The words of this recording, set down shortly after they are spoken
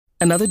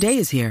Another day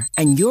is here,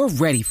 and you're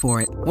ready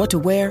for it. What to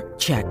wear?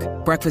 Check.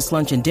 Breakfast,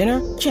 lunch, and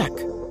dinner? Check.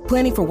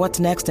 Planning for what's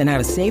next and how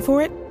to save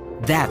for it?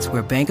 That's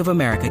where Bank of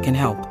America can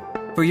help.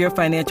 For your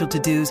financial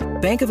to-dos,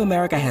 Bank of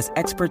America has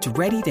experts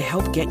ready to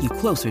help get you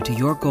closer to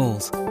your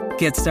goals.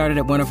 Get started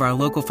at one of our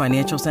local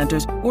financial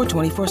centers or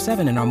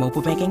 24/7 in our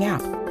mobile banking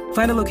app.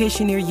 Find a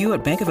location near you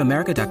at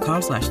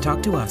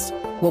bankofamerica.com/talktous.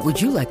 What would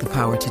you like the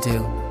power to do?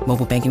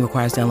 Mobile banking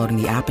requires downloading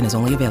the app and is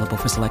only available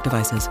for select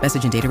devices.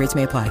 Message and data rates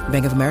may apply.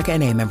 Bank of America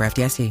N.A., member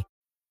FDIC.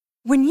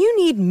 When you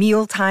need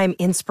mealtime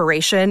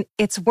inspiration,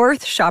 it's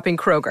worth shopping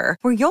Kroger,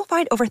 where you'll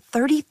find over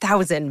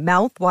 30,000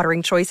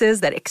 mouth-watering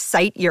choices that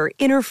excite your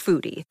inner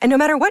foodie. And no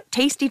matter what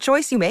tasty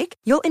choice you make,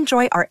 you'll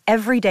enjoy our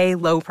everyday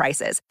low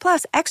prices,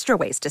 plus extra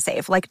ways to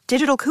save, like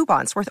digital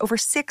coupons worth over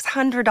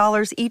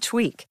 $600 each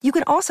week. You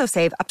can also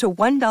save up to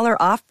 $1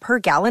 off per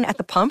gallon at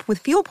the pump with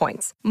fuel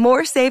points.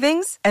 More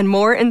savings and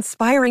more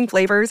inspiring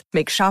flavors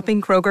make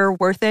shopping Kroger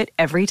worth it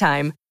every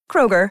time.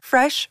 Kroger,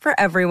 fresh for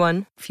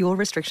everyone. Fuel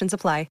restrictions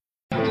apply.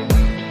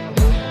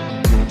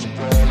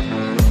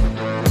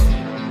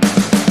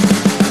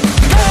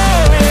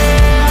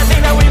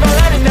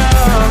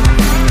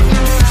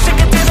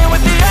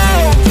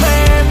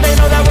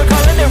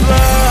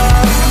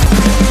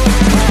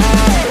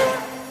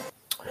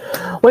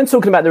 When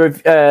talking about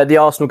the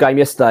Arsenal game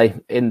yesterday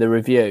in the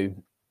review,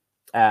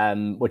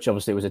 which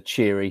obviously was a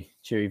cheery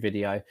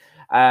video,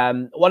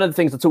 one of the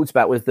things I talked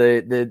about was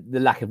the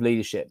lack of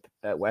leadership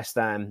at West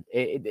Ham.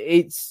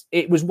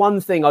 It was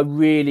one thing I've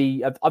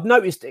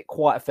noticed it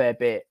quite a fair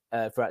bit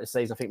throughout the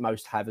season. I think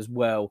most have as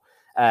well.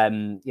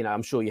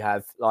 I'm sure you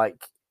have.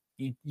 Like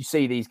you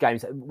see these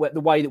games, the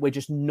way that we're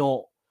just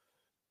not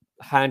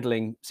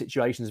handling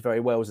situations very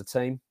well as a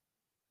team.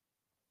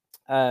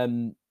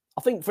 I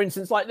think, for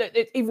instance,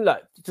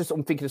 just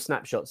I'm thinking of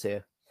snapshots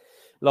here,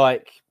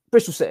 like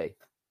Bristol City.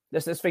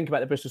 Let's think about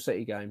the Bristol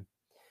City game.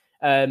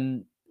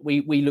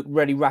 We looked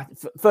really rapid.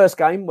 First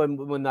game when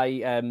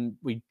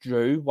we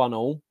drew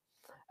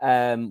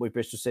 1-1 with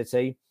Bristol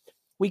City,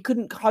 we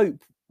couldn't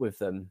cope with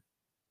them.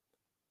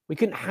 We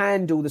couldn't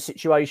handle the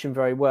situation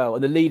very well,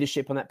 and the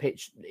leadership on that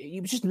pitch,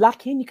 it was just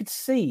lacking. You could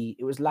see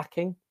it was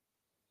lacking.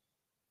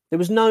 There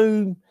was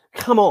no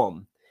come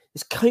on,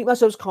 let's keep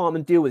ourselves calm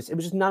and deal with this. It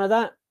was just none of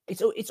that.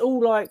 It's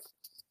all like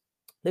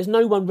there's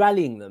no one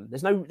rallying them.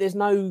 There's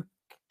no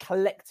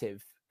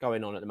collective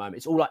going on at the moment.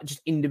 It's all like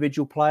just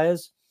individual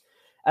players.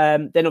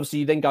 Then obviously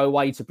you then go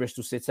away to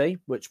Bristol City,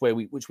 which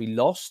we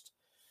lost.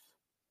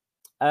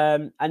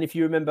 And if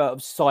you remember,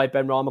 Saïd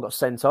Benrahma got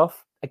sent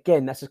off.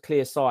 Again, that's a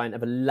clear sign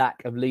of a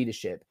lack of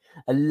leadership,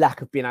 a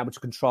lack of being able to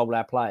control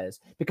our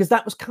players, because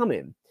that was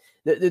coming.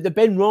 The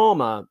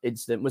Benrahma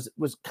incident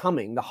was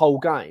coming the whole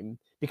game,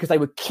 because they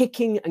were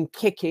kicking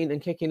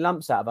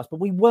lumps out of us, but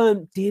we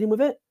weren't dealing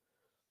with it.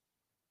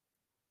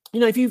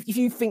 If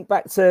you think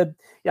back to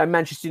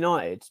Manchester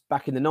United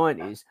back in the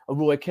 90s, or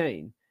Roy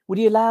Keane, would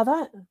he allow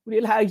that? Would he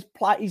allow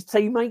his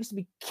teammates to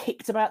be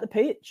kicked about the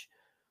pitch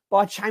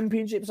by a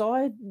championship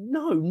side?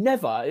 No,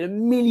 never. In a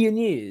million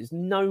years,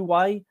 no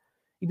way.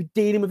 He'd be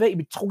dealing with it. He'd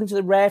be talking to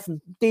the ref and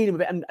dealing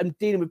with it and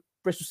dealing with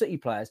Bristol City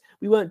players.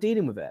 We weren't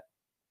dealing with it.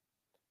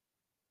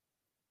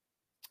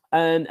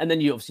 And then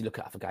you obviously look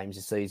at other games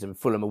this season.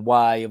 Fulham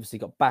away, obviously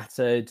got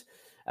battered.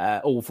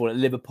 Awful at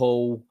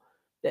Liverpool.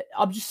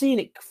 I'm just seeing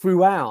it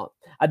throughout.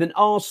 And then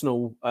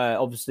Arsenal,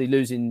 obviously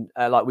losing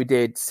like we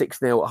did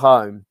 6-0 at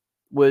home,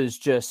 was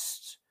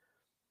just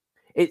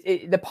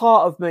the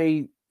part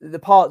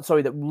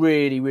that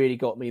really, really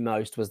got me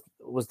most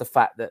was the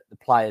fact that the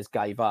players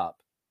gave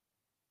up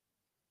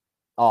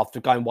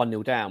after going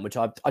 1-0 down, which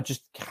I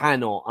just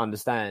cannot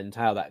understand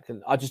how that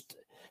can.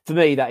 For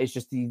me, that is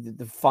just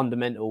the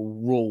fundamental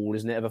rule,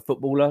 isn't it, of a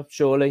footballer,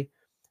 surely?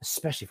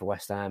 Especially for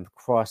West Ham, for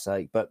Christ's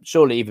sake. But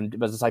surely, even,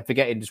 as I say,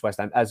 forgetting just West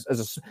Ham, as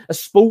a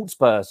sports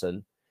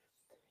person,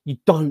 you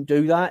don't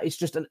do that. It's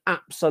just an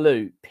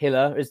absolute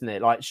pillar, isn't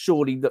it? Like,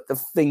 surely the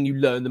thing you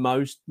learn the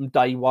most from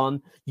day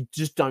one, you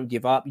just don't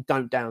give up. You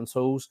don't down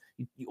tools.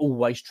 You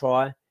always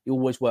try. You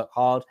always work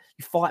hard.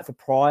 You fight for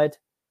pride.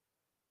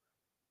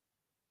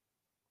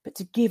 But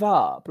to give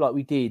up like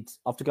we did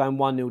after going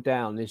 1-0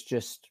 down is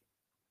just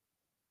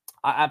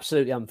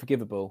absolutely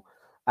unforgivable.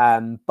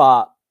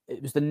 But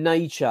it was the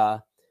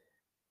nature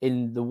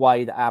in the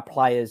way that our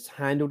players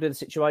handled the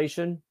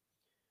situation.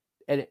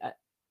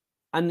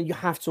 And you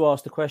have to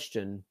ask the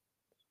question,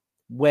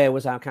 where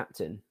was our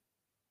captain?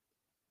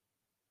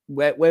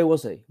 Where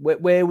was he?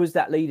 Where was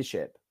that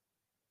leadership?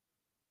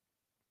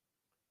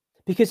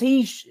 Because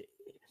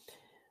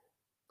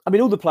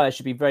all the players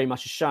should be very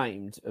much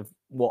ashamed of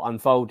what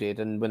unfolded.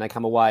 And when they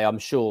come away, I'm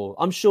sure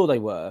they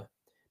were.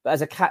 But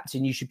as a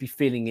captain, you should be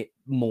feeling it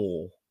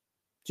more.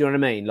 Do you know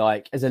what I mean?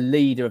 Like, as a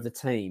leader of the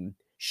team,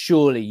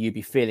 surely you'd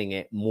be feeling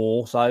it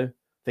more so,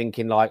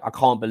 thinking like, I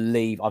can't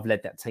believe I've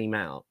led that team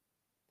out.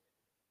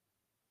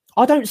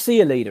 I don't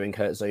see a leader in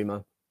Kurt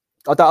Zouma.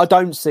 I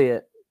don't see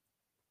it.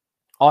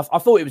 I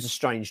thought it was a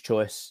strange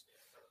choice.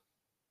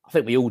 I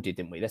think we all did,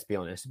 didn't we? Let's be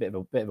honest. A bit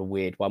of a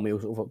weird one. We all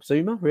thought,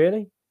 Zouma,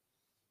 really?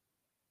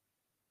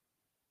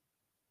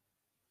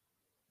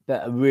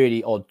 a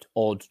really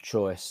odd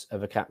choice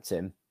of a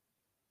captain.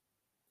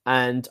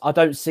 And I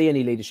don't see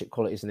any leadership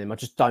qualities in him. I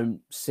just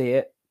don't see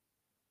it.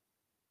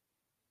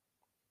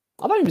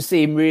 I don't even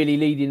see him really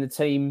leading the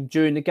team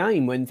during the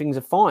game when things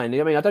are fine.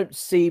 I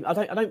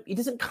mean, he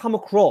doesn't come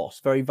across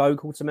very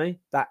vocal to me,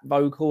 that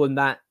vocal and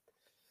that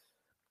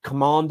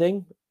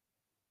commanding.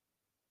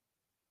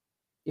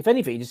 If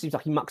anything, he just seems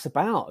like he mucks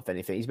about. If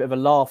anything, he's a bit of a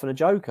laugh and a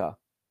joker.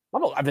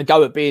 I'm not having a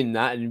go at being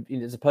that and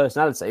as a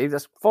personality,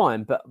 that's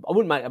fine, but I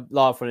wouldn't make a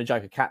laugh and a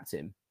joker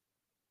captain.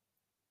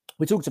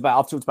 I've talked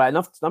about a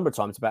number of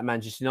times about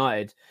Manchester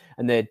United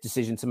and their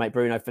decision to make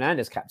Bruno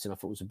Fernandes captain. I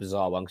thought it was a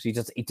bizarre one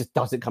because he just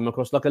doesn't come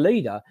across like a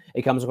leader.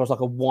 He comes across like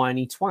a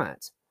whiny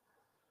twat.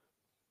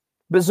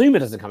 But Zuma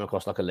doesn't come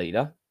across like a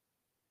leader.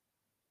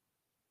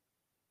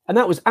 And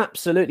that was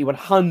absolutely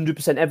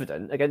 100%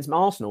 evident against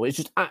Arsenal. It's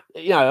just,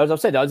 as I've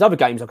said, there's other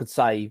games I could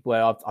say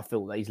where I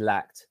feel that he's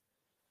lacked.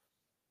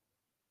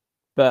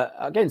 But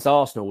against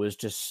Arsenal was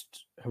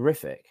just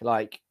horrific.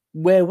 Like,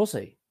 where was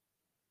he?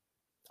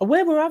 And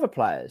where were other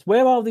players?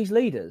 Where are these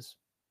leaders?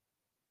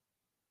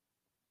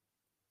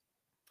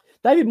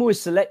 David Moyes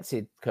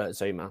selected Kurt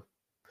Zuma.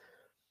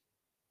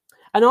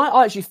 And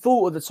I actually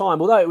thought at the time,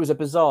 although it was a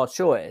bizarre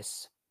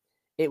choice,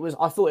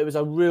 I thought it was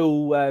a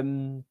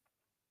real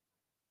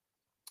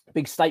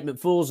big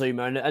statement for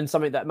Zuma and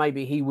something that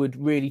maybe he would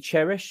really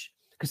cherish,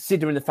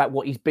 considering the fact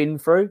what he's been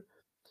through,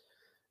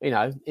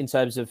 in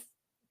terms of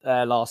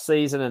last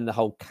season and the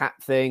whole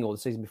cap thing, or the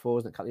season before,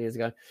 wasn't it, a couple of years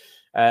ago?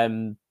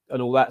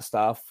 And all that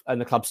stuff.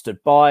 And the club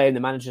stood by him. The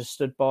manager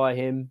stood by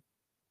him.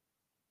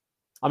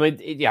 I mean,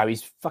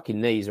 his fucking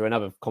knees are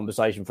another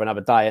conversation for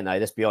another day, aren't they?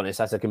 Let's be honest.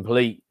 That's a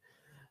complete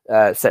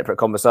separate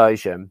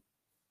conversation.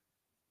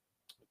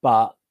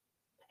 But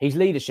his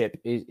leadership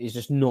is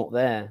just not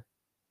there.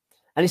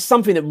 And it's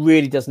something that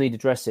really does need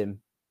addressing.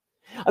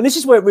 And this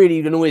is where it really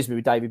annoys me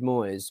with David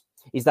Moyes,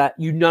 is that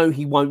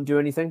he won't do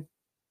anything.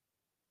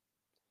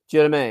 Do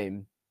you know what I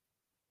mean?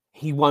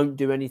 He won't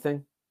do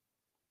anything.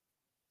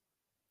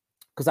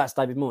 Because that's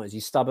David Moyes.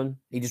 He's stubborn.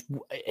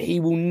 He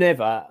will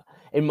never.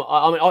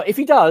 If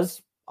he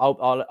does,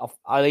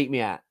 I'll eat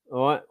me out.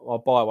 All right, I'll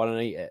buy one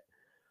and eat it.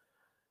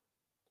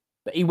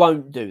 But he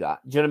won't do that.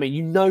 Do you know what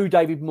I mean?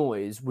 David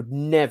Moyes would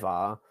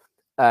never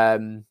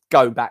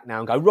go back now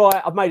and go,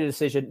 right, I've made a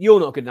decision. You're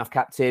not good enough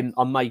captain.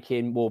 I'm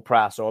making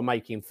Ward-Prowse or I'm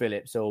making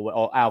Phillips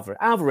or Alvarez.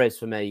 Alvarez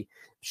for me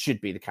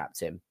should be the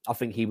captain. I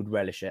think he would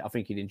relish it. I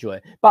think he'd enjoy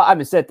it. But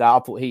having said that, I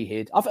thought he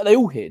hid. I thought they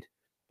all hid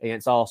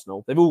against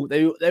Arsenal. They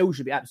all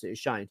should be absolutely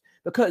ashamed.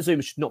 But Kurt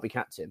Zuma should not be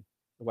captain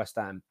of West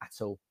Ham at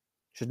all.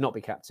 Should not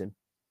be captain.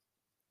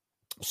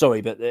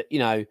 Sorry, but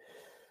there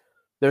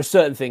are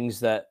certain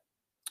things that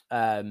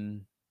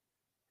I'm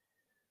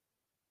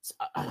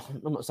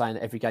not saying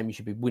that every game you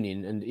should be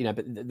winning, and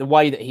but the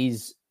way that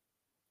he's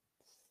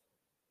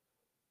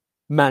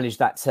managed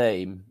that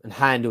team and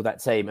handled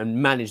that team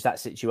and managed that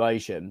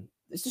situation,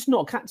 it's just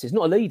not a captain. It's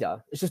not a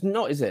leader. It's just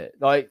not, is it?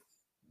 Like,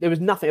 there was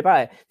nothing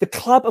about it. The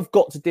club have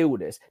got to deal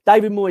with this.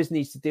 David Moyes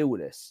needs to deal with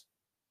this.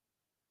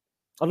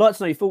 I'd like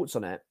to know your thoughts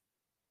on it.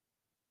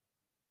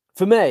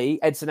 For me,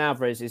 Edson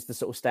Alvarez is the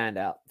sort of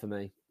standout for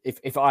me.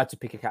 If I had to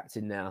pick a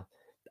captain now,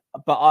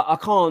 but I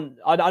can't.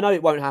 I know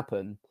it won't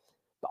happen.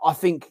 But I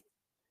think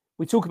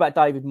we talk about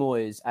David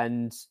Moyes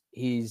and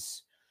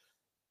his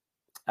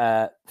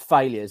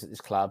failures at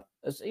this club.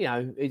 As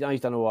he's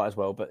done all right as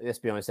well. But let's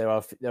be honest, there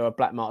are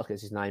black marks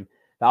against his name.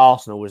 The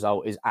Arsenal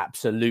result is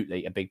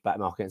absolutely a big black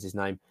mark against his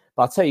name.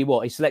 But I'll tell you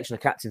what, his selection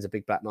of captains is a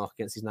big black mark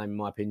against his name, in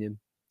my opinion.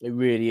 It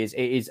really is.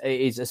 It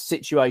is a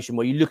situation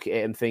where you look at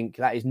it and think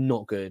that is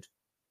not good.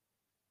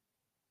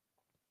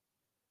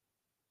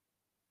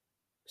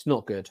 It's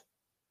not good.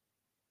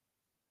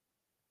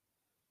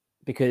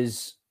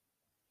 Because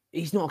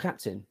he's not a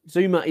captain.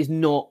 Zuma is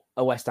not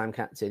a West Ham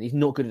captain. He's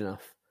not good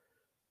enough.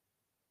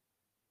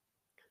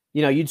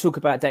 You talk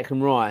about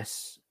Declan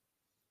Rice,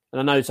 and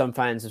I know some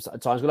fans have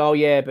at times go, "Oh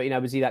yeah, but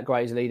was he that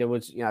great as a leader?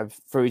 Was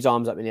threw his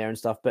arms up in the air and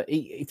stuff?" But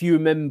if you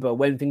remember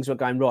when things were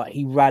going right,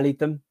 he rallied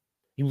them.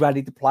 He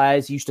rallied the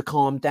players. He used to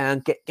calm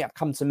down,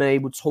 come to me,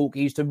 would talk.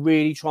 He used to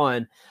really try,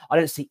 and I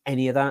don't see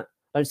any of that.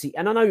 I don't see,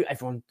 and I know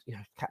everyone,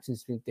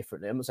 captains think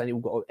differently. I'm not saying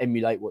you've got to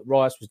emulate what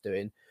Rice was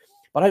doing,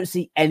 but I don't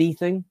see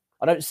anything.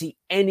 I don't see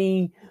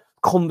any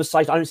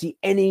conversation. I don't see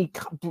any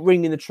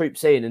bringing the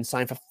troops in and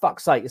saying, for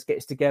fuck's sake, let's get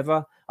this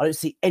together. I don't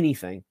see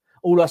anything.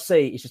 All I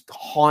see is just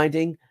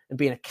hiding and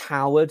being a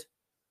coward.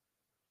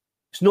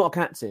 It's not a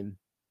captain.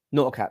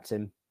 Not a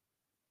captain.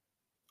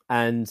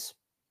 And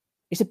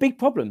it's a big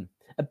problem.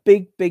 A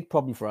big, big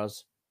problem for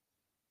us.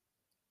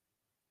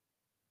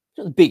 It's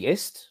not the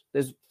biggest.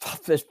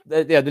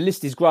 The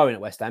list is growing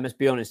at West Ham. Let's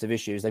be honest, of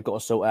issues they've got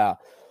to sort out.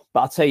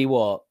 But I'll tell you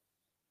what.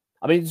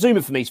 I mean,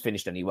 Zuma for me is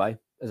finished anyway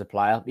as a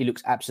player. He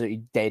looks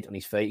absolutely dead on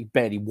his feet. He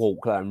barely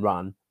walk, let him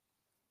run.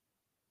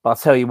 But I'll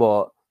tell you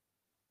what,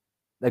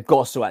 they've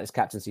got to sort out this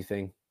captaincy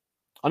thing.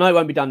 I know it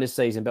won't be done this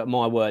season, but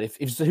my word,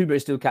 if Zuma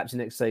is still captain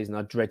next season,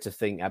 I dread to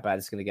think how bad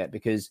it's going to get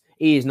because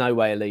he is no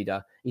way a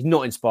leader. He's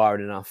not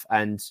inspiring enough.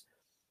 And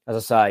as I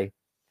say,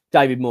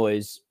 David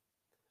Moyes,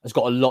 has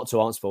got a lot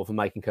to answer for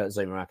making Kurt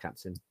Zouma our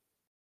captain.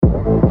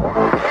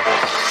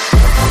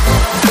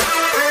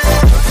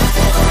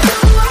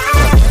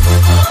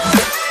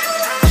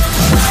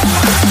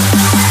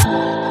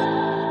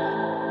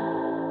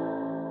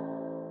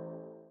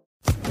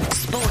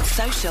 Sports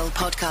Social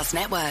Podcast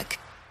Network.